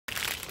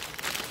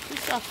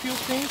These are a few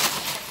things.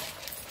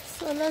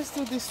 So let's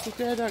do this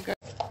together, guys.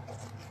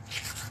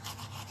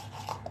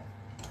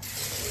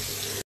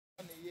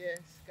 Yes,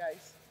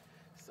 guys.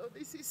 So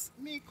this is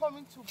me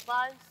coming to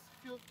buy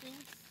a few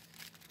things.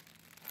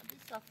 And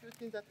these are a few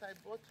things that I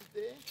bought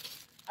today.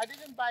 I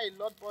didn't buy a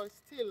lot, but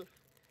still,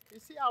 you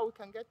see how we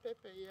can get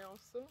pepper here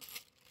also.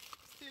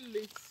 Still,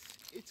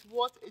 it's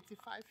worth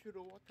 85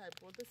 euro what I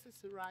bought. This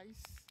is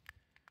rice,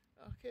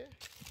 okay?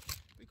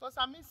 Because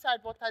I'm inside,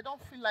 but I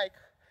don't feel like,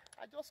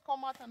 I just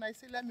come out and I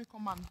say, let me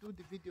come and do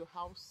the video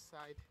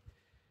outside.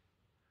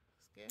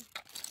 Okay,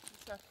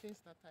 these are things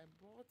that I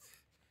bought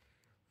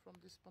from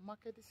the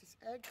supermarket. This is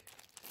egg.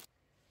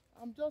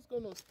 I'm just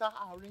going to start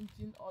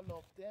arranging all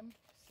of them.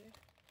 See,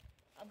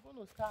 I'm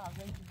going to start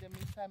arranging them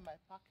inside my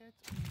packet.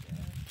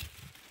 And,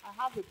 I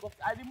have a box.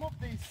 I removed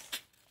this.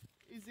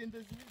 Is in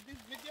this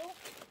video.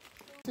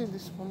 In the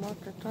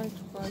supermarket, trying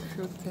to buy a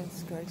few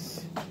things,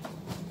 guys.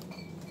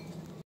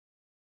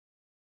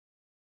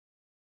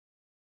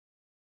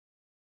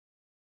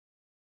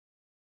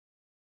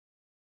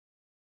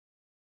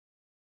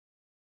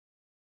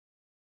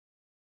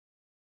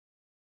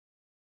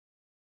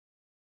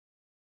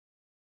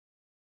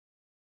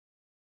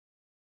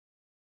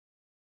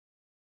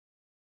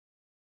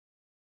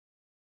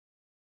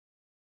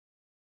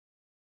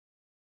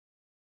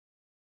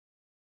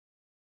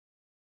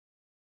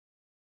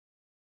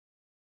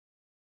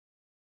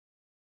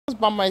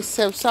 By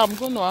myself, so I'm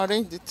going to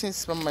arrange the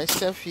things by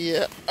myself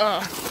here.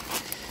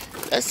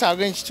 Let's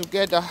arrange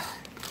together.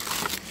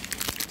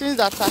 Things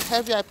that are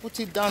heavy, I put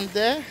it down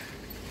there.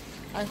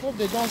 I hope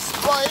they don't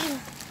spoil.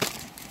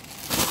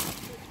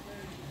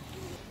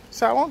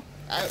 So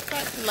I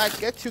try to like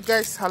get you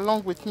guys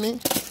along with me,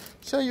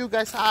 show you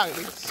guys how I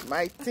arrange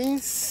my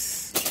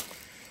things.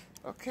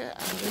 Okay,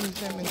 I arrange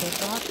them in the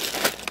back.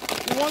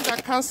 The ones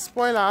that can't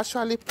spoil, I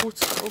actually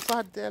put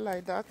over there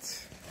like that.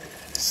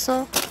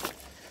 So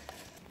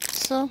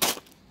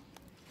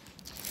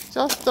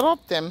just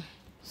drop them.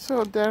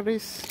 So there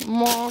is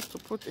more to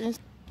put in,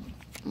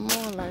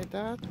 more like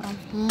that,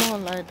 and more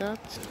like that,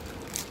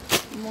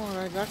 more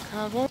like that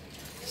carrot.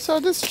 So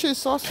this cheese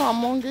is also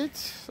among it.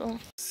 So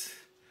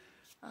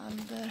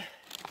and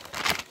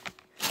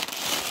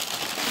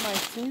my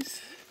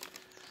things.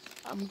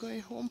 I'm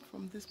going home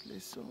from this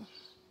place, so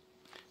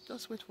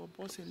just wait for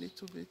boss a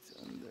little bit,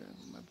 and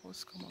my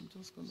boss come. I'm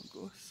just gonna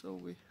go.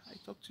 So I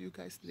talk to you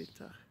guys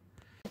later.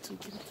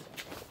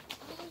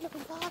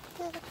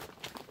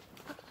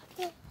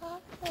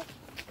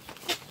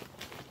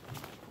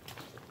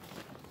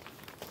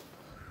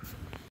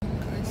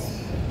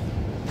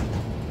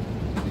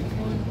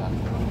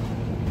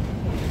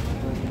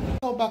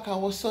 Go back. I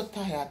was so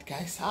tired,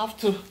 guys.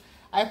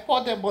 I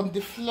poured them on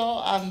the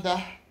floor and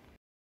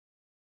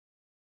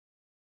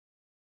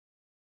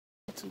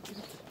so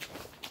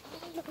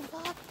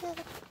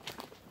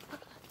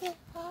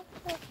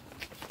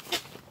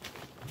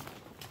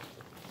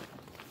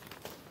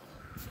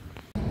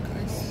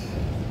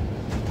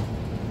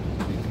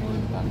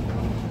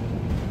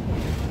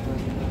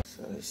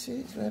you see,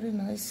 it's very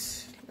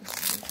nice.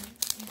 It's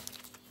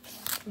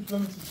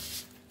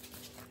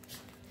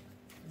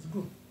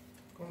good.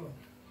 Come on.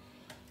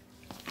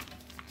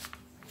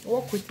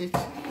 Walk with it.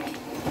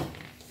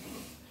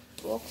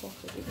 Walk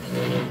with it.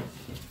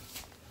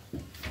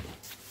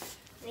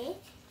 Me?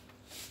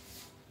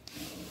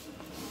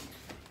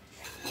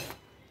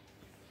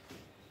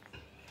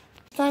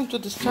 Time to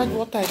discharge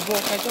what I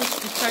bought. I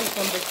just discharged it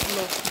on the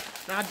floor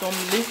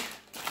randomly.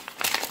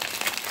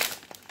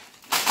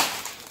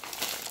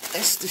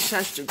 Let's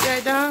discharge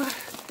together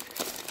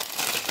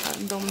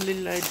randomly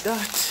like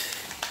that.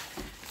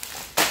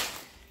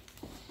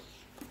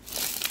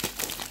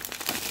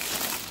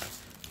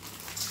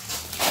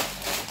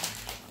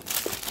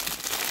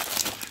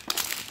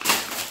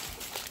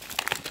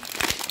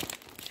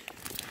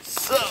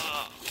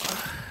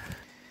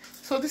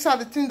 So these are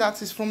the things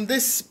that is from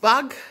this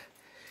bag,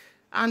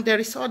 and there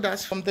is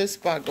others from this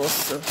bag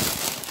also.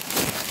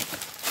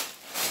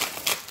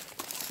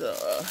 So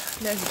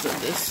let's do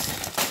this.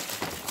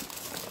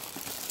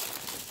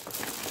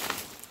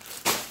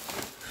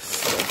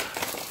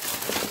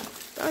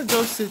 So that's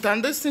just it,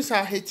 and these things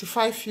are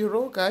 85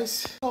 euro,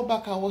 guys. Go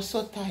back. I was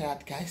so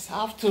tired, guys.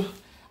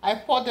 I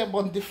poured them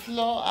on the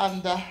floor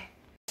and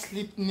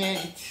sleep near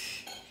it.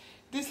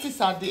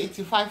 These are the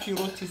 85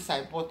 euro things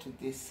I bought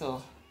today,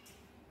 so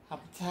I'm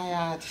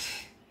tired,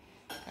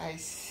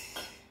 guys.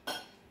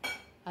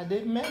 Are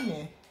they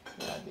many?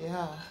 Yeah, they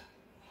are.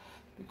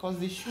 Because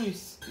the shoe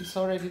is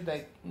already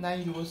like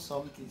 9 euro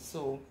something,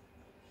 so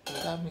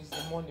that means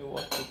the money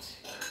worth it.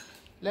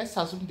 Let's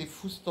assume the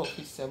food stuff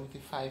is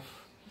 75,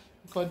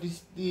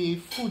 because the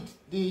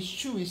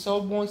shoe is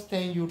almost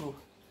 10 euro,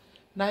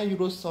 9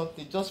 euro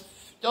something. Just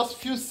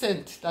few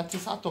cents that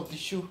is out of the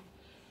shoe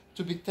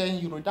to be 10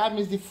 euro. That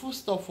means the food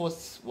stuff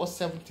was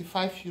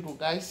 75 euro,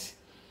 guys.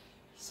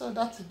 So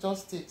that's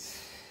just it.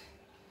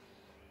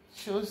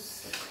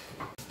 Shows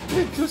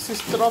the juice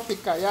is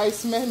tropical. Yeah,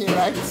 it's many,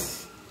 right?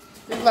 It's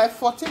like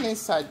 14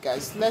 inside,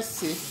 guys. Let's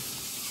see.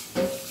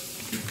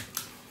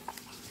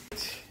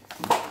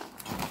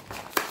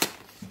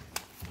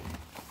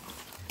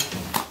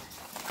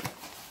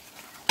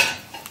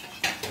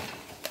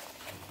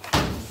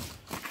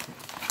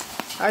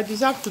 I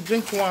deserve to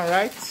drink one,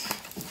 right?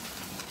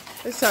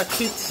 It's a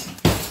kid.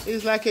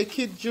 It's like a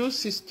kid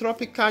juice. It's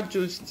tropical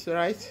juice,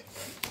 right?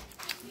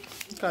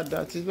 Look at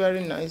that. It's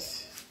very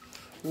nice.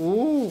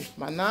 Ooh,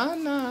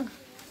 banana.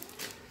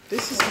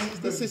 This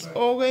is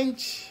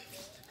orange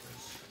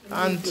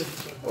and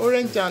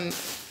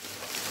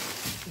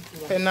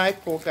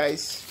pineapple,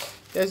 guys.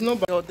 There's no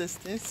all these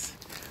things.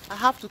 I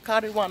have to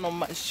carry one on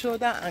my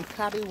shoulder and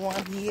carry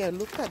one here.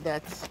 Look at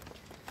that.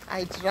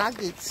 I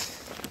drag it.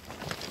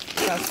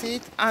 You can see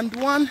it. And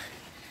one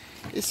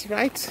is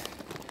right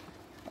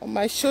on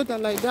my shoulder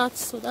like that.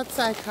 So that's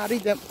how I carry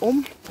them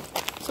home.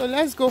 So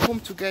let's go home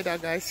together,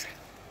 guys.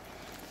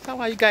 How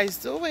are you guys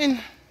doing?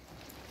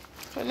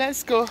 So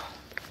let's go.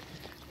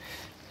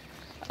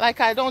 Like,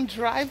 I don't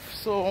drive,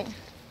 so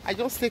I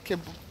just take a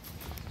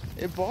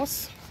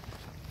bus.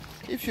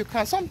 If you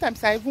can,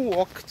 sometimes I even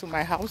walk to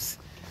my house.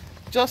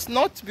 Just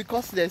not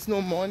because there's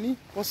no money,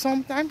 but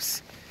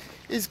sometimes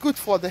it's good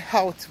for the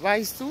health,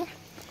 right too?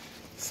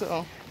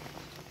 So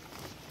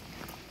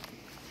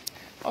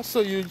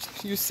also you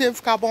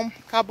save carbon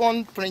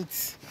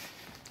print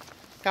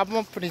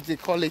they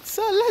call it.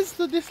 So let's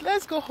do this.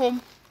 Let's go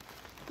home.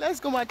 Let's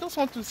go. I just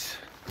want to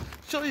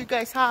show you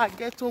guys how I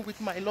get home with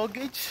my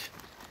luggage.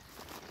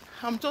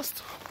 I'm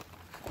just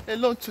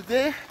alone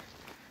today,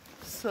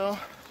 so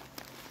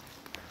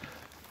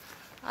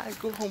I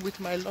go home with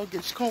my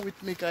luggage. Come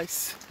with me,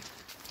 guys.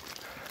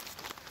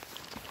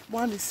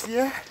 One is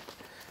here,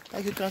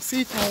 like you can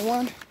see it, and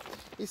one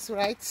is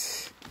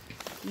right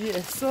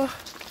here. So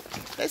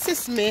this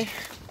is me.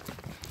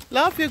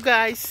 Love you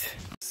guys.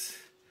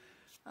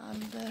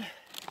 And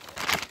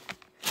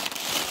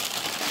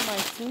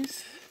my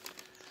things.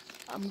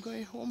 I'm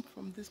going home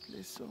from this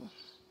place, so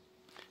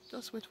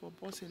just wait for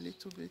bus a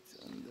little bit,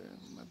 and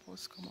my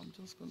boss come. I'm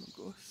just gonna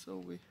go.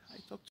 So I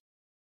talk